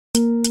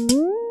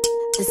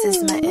This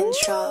is my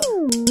intro.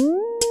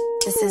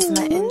 This is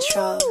my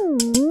intro.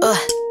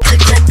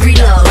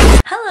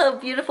 Hello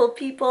beautiful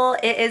people,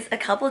 it is a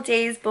couple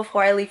days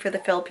before I leave for the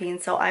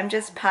Philippines, so I'm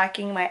just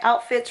packing my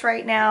outfits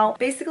right now.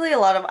 Basically a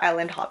lot of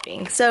island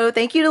hopping. So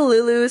thank you to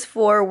Lulus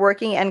for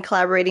working and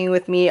collaborating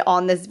with me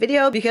on this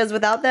video, because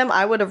without them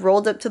I would have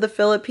rolled up to the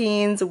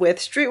Philippines with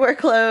streetwear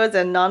clothes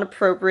and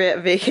non-appropriate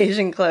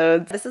vacation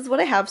clothes. This is what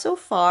I have so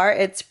far.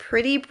 It's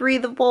pretty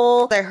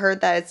breathable. I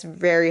heard that it's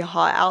very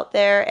hot out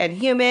there and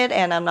humid,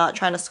 and I'm not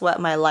trying to sweat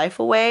my life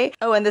away.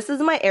 Oh, and this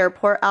is my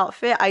airport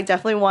outfit. I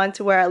definitely want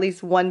to wear at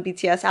least one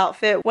BTS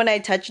outfit when I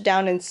touch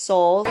down in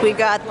Seoul. We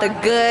got the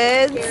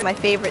goods, my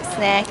favorite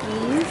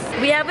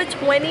snackies. We have a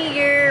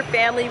 20-year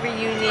family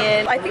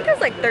reunion. I think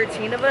there's like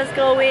 13 of us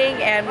going,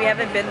 and we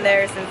haven't been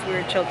there since we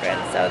were children,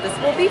 so this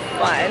will be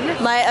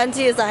fun. My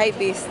auntie is a hype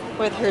beast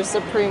with her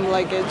Supreme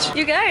luggage.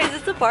 You guys,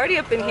 it's a party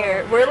up in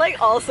here. We're like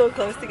all so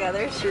close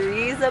together.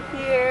 Cherie's up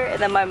here,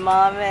 and then my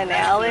mom and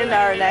Alan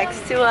are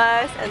next to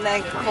us, and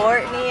then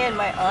Courtney and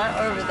my aunt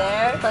over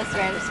there, plus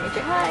Randall Smith.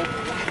 Hi.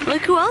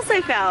 Look who else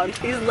I found.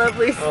 These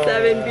lovely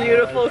 7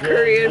 beautiful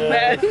Korean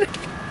men.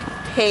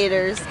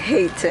 Haters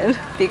hating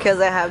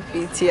because I have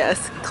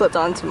BTS clipped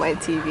onto my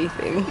TV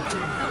thing.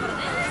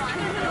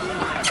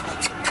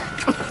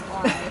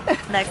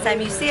 Next time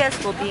you see us,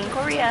 we'll be in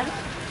Korea.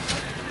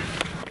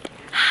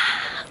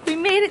 We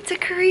made it to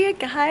Korea,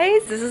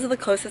 guys. This is the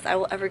closest I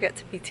will ever get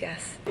to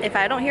BTS. If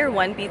I don't hear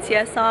one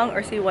BTS song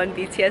or see one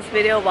BTS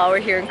video while we're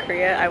here in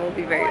Korea, I will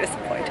be very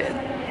disappointed.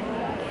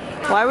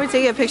 Why are we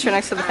taking a picture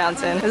next to the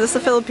fountain? Is this a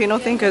Filipino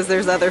thing? Because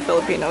there's other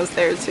Filipinos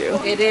there too.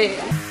 It is.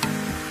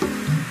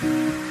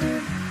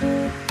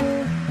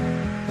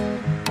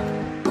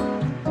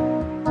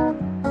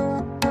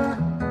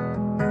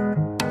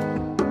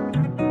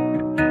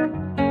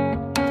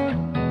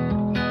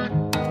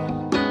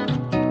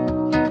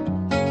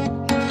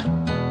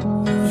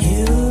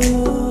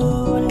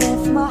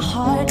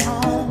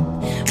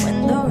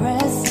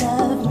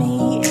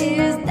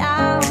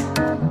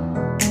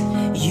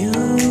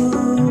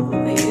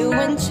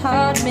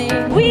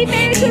 We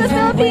made it to the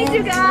Philippines,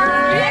 you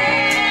guys!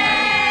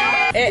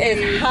 Yeah! It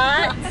is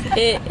hot,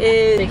 it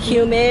is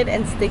humid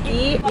and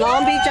sticky.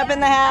 Long Beach up in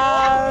the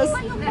house.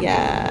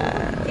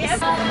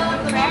 Yes.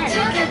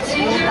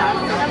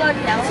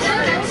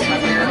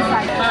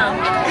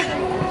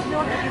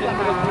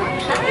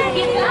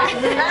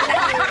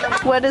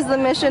 What is the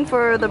mission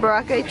for the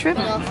Boracay trip?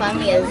 Find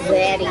me a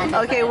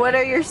zaddy. Okay, what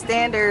are your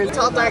standards?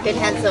 Tall, dark, and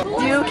handsome.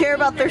 Do you care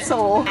about their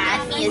soul?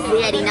 Find me a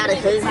zaddy, not a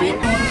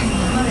husband.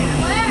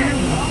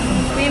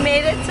 We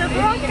made it to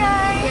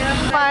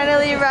Boracay.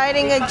 Finally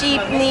riding a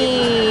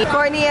jeepney.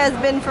 Courtney has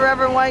been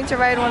forever wanting to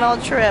ride one all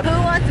trip.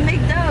 Who wants to make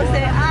dough?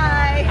 Say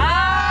I.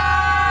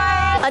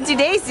 Hi. Auntie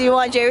Daisy, do you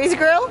want Jerry's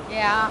grill?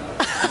 Yeah.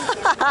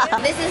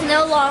 This is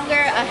no longer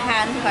a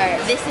hand heart.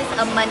 This is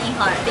a money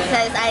heart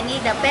because I need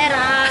the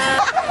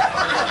pera.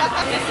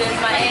 This is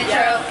my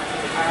intro.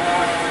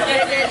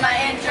 This is my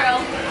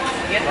intro.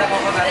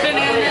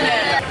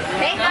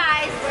 Hey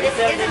guys, this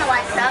isn't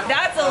Alexa.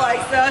 That's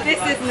Alexa. This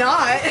is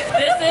not.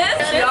 This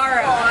is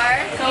Yara.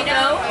 Or, you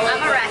know,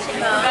 I'm a ratchet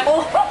mom.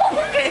 Oh,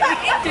 okay.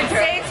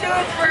 Stay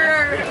tuned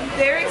for a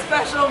very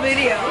special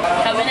video.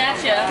 Coming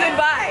at ya.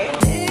 Goodbye.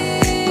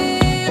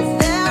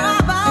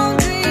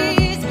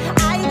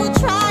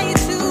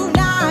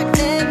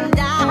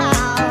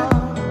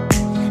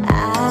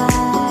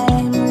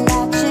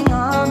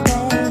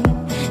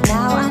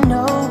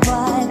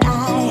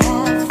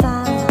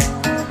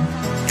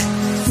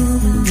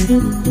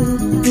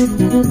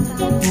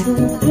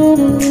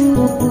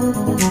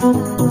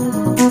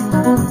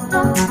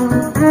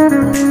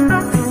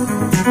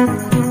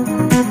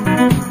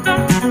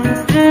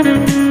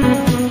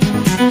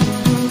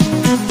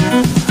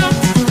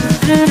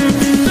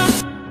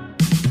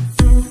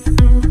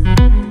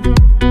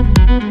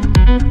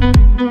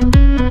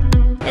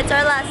 It's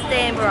our last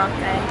day in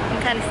Boracay.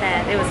 I'm kind of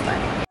sad. It was fun.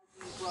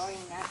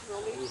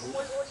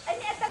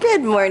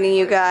 Good morning,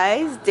 you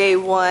guys. Day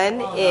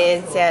 1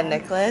 in San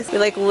Nicolas. We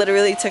like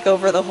literally took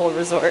over the whole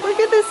resort. Look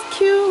at this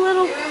cute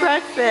little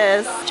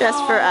breakfast just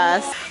for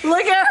us.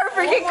 Look at our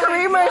freaking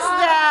creamer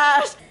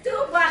stash.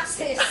 2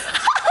 boxes.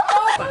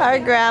 Our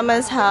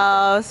grandma's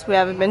house. We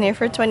haven't been here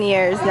for 20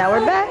 years. Now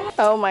we're back.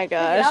 Oh my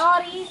gosh.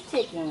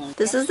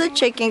 This is the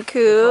chicken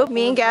coop.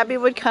 Me and Gabby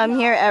would come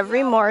here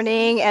every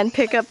morning and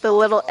pick up the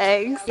little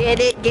eggs. Get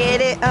it,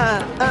 get it,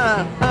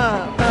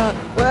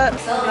 What?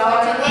 So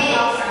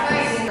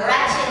today's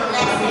ratchet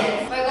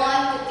lesson, we're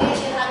going to teach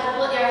you how to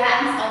put your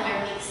hands on your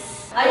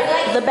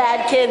knees. The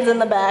bad kids in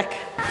the back.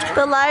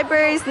 The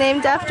library is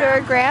named after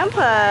our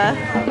grandpa.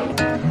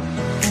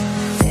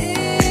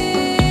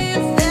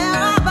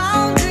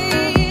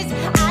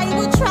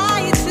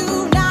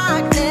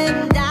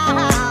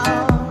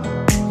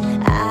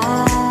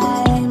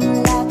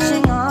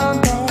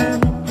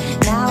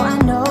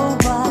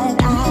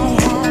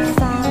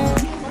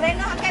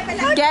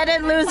 Get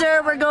it,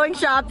 loser, we're going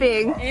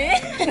shopping.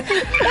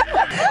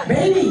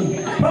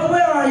 Baby, but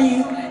where are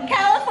you?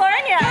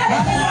 California.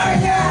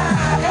 California!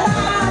 Come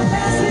on,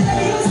 let's see the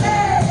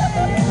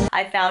music!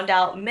 found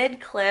out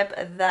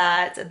mid-clip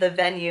that the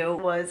venue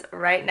was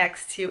right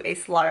next to a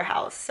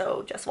slaughterhouse,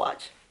 so just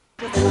watch.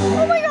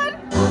 Oh my god!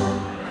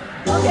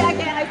 Okay, I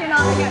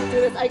can't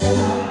do this, I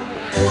cannot.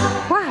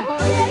 What?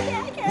 Okay,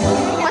 I can't.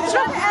 What's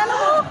wrong,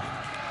 animal?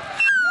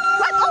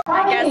 What? Oh. I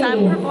guess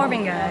I'm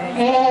performing, guys.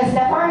 It's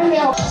the PARRI.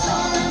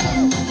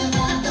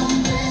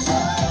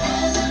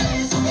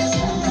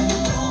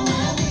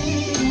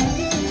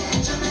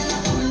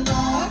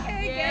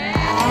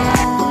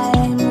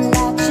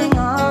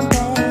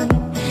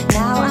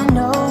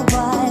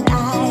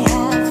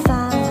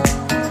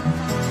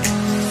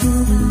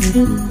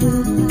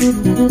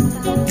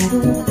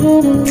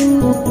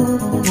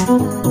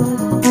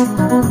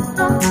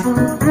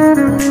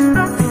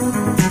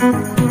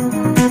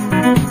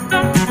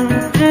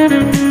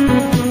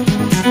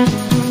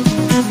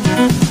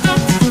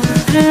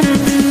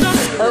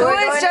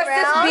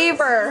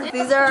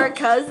 These are our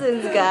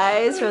cousins,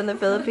 guys, from the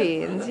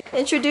Philippines.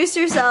 Introduce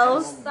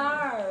yourselves.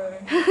 Star.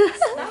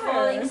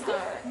 Falling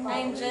star.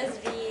 I'm just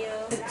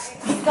real.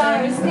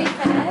 Star, stay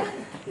fat.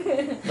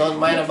 Don't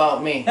mind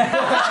about me.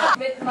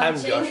 I'm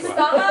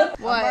Joshua.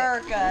 What?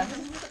 America.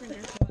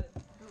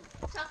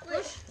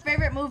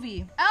 Favorite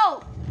movie?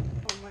 Oh!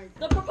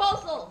 The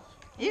Proposal.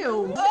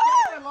 Ew.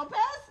 Jennifer Lopez?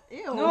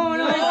 Ew. No.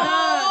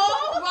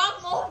 Wrong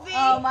movie.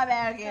 Oh, my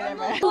bad. Okay, never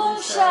mind. Kung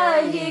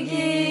siya'y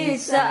higit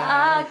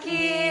sa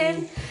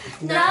akin,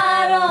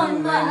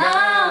 naroon man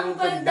ang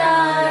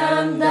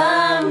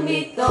pagdaramdam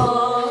ito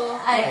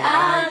ay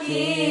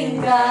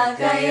aking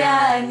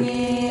kakayanin.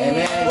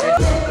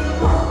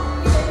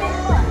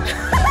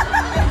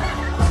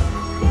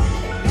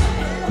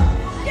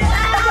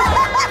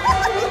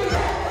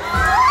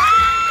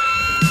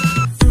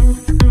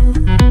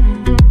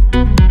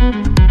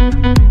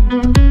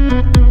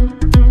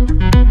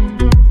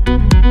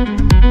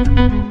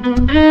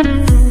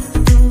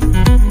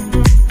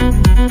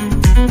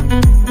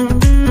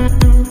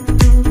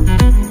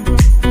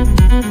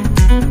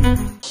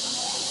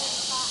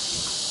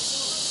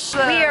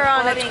 We are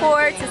on a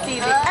tour to see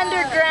the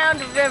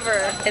underground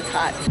river. It's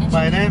hot.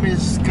 My name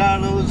is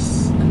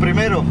Carlos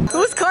Primero.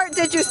 Whose cart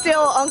did you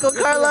steal, Uncle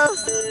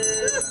Carlos?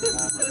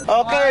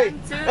 Okay,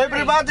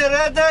 everybody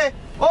ready?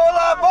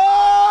 Hola,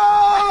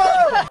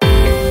 boy!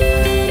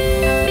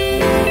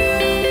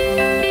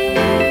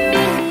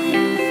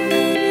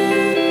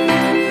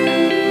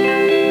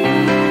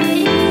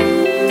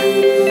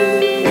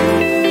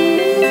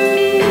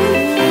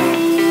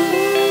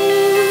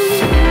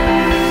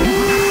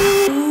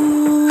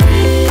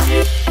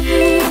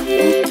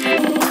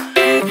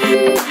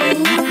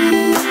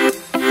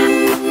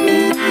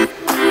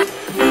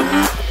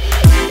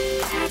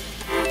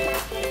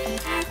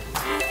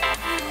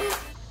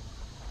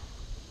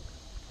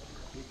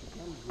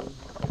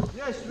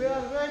 Yes, we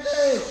are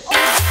ready.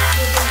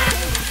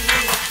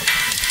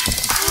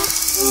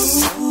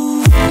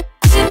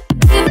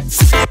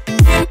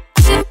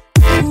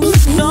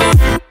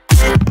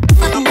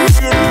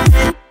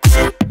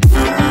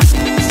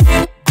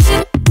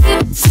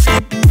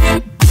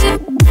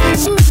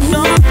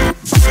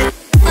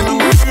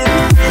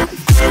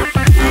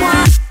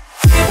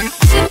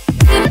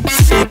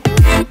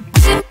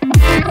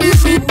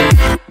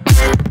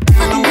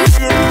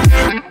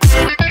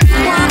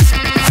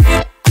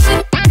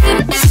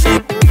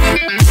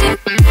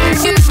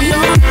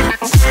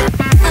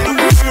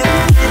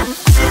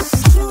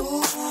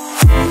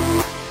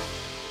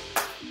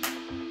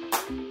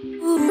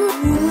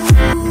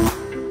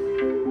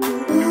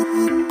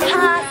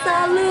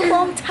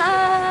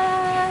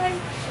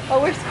 Oh,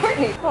 where's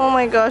Courtney? Oh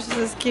my gosh, this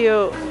is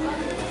cute.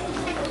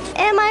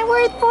 Am I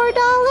worth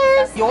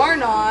 $4? You're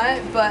not,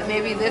 but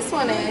maybe this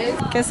one is.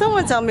 Can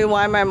someone tell me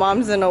why my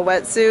mom's in a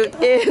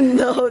wetsuit in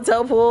the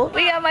hotel pool?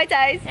 We got my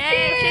ties.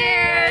 Hey,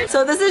 cheers!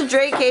 So this is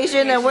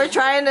Drakecation and we're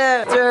trying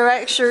to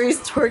direct Shuri's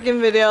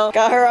twerking video.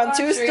 Got her on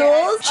 2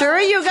 stools.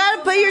 Shuri, you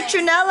gotta put your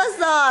trinellas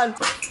on.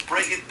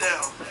 Break it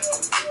down.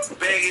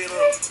 Bag it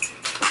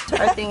up.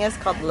 Our thing is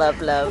called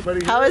Love Love.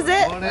 How is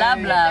it?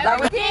 Love,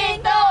 love.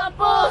 Ginto ang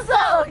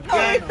puso!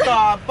 Get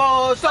the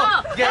boso.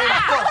 Get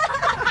the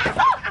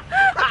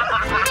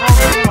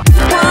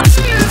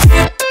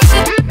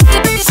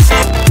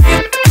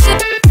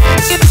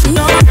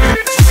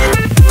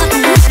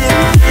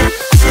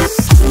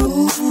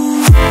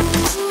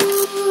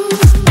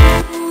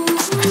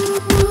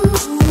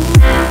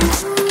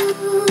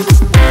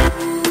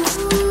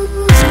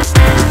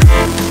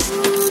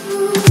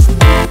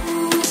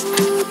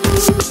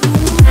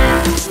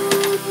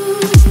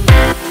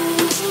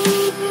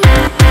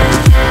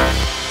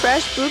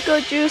Fresh buko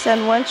juice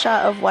and 1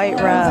 shot of white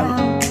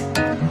rum.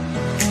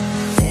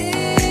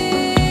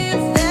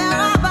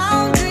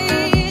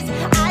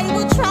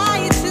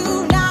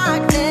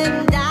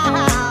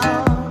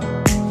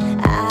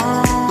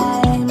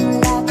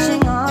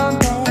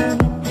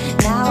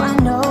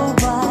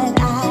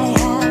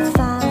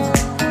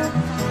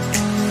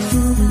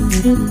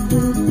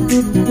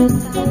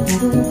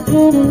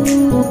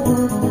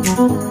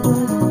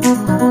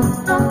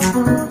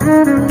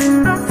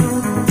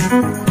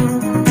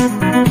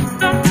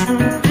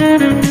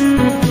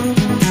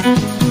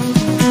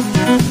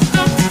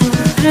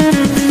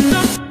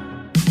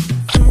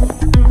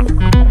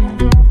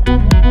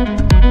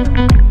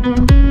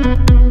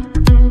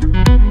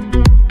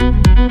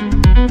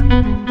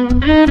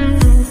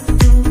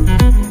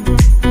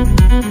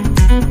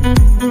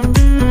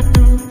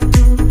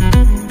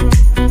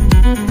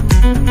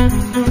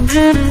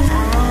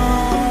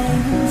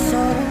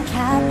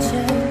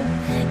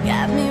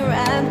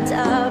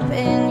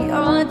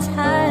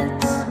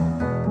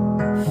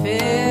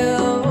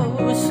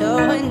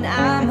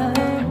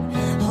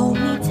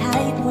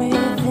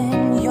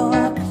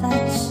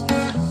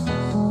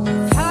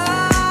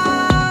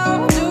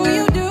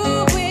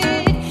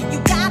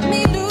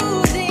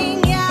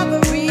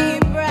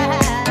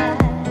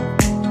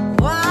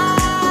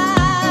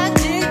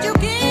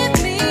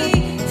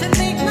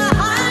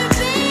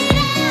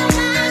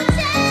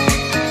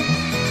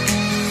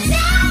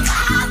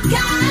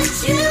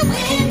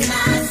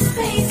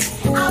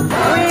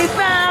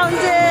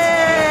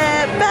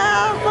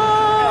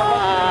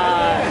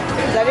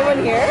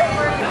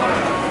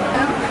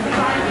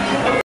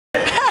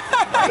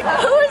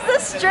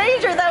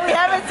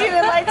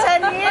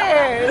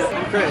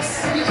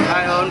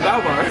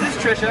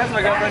 Trisha. It's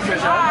my girlfriend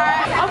Trisha.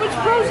 How much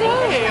rosé?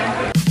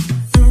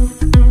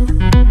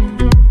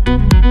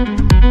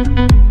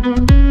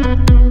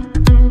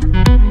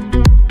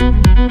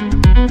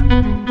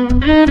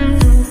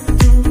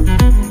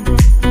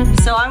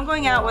 So I'm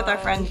going out with our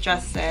friend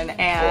Justin,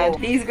 and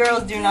these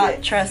girls do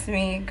not trust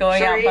me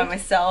going out by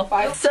myself.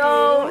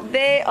 So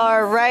they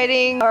are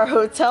writing our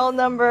hotel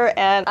number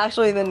and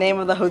actually the name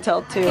of the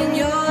hotel too. In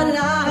your love,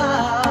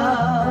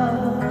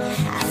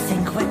 I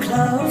think we're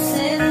close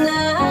enough.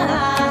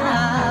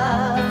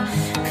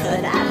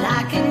 Could I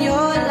liken your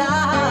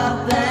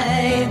love,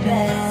 baby?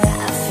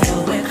 I feel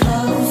we're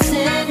close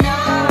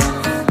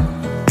enough.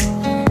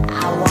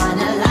 I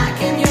wanna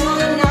liken your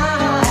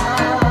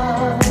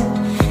love.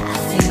 I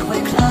think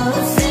we're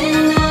close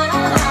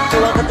enough.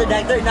 Welcome to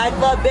Nectar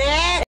Nightclub,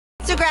 bitch!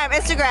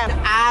 Instagram.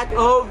 At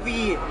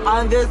OV_CU.NT.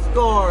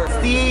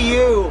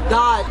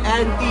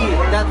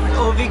 That's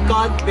OV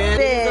Con, bitch.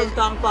 This is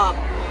Tang Pop.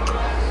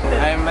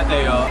 I'm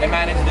Mateo. I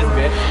manage this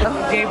bitch.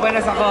 Jay,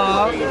 buenas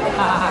ako.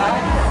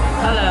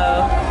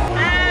 Hello.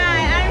 Hi,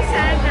 I'm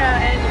Sandra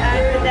and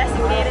I'm the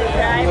designated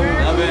driver.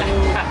 Love it.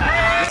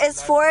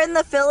 It's 4 in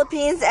the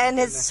Philippines and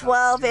it's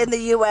 12 in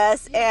the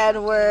US,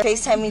 and we're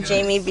FaceTiming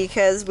Jamie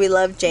because we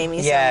love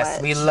Jamie so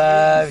much. We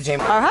love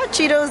Jamie. Are hot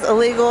Cheetos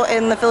illegal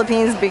in the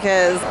Philippines?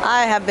 Because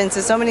I have been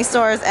to so many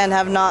stores and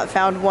have not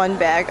found one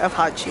bag of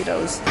hot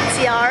Cheetos.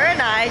 Tiara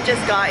and I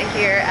just got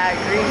here at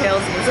Green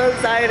Hills. We're so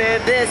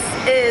excited. This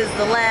is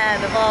the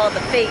land of all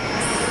the fakes.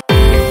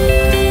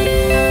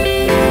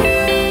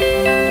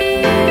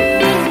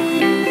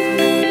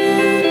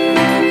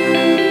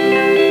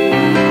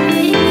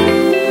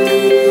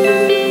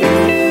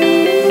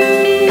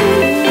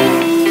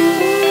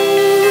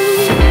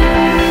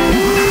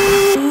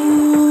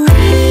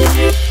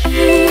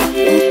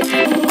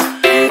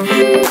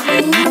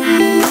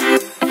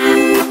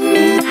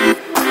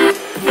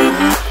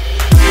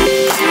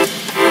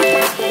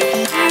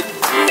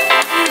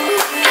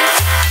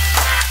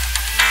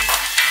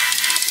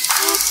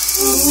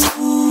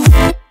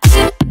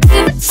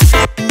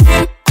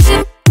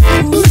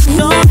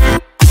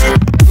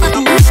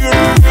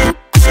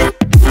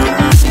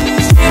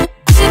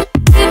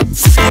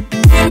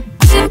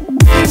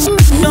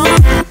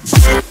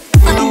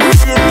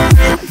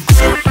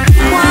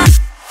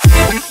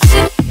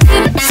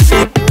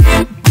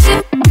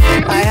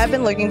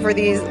 Looking for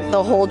these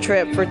the whole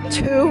trip for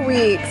 2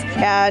 weeks,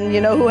 and you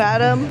know who had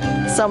them?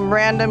 Some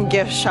random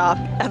gift shop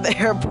at the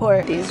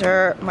airport. These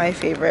are my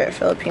favorite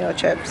Filipino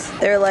chips.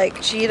 They're like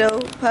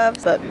Cheeto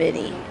Puffs but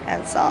mini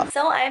and soft.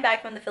 So I am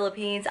back from the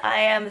Philippines. I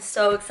am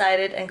so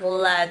excited and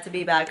glad to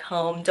be back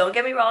home. Don't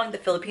get me wrong, the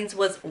Philippines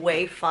was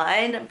way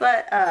fun,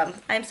 but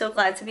I'm so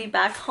glad to be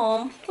back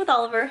home with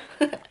Oliver.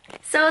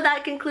 So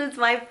that concludes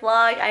my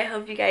vlog. I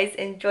hope you guys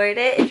enjoyed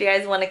it. If you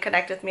guys want to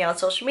connect with me on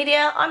social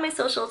media, on my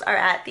socials are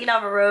at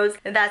thenavarose.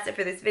 And that's it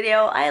for this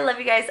video. I love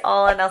you guys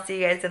all, and I'll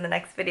see you guys in the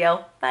next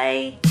video.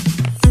 Bye!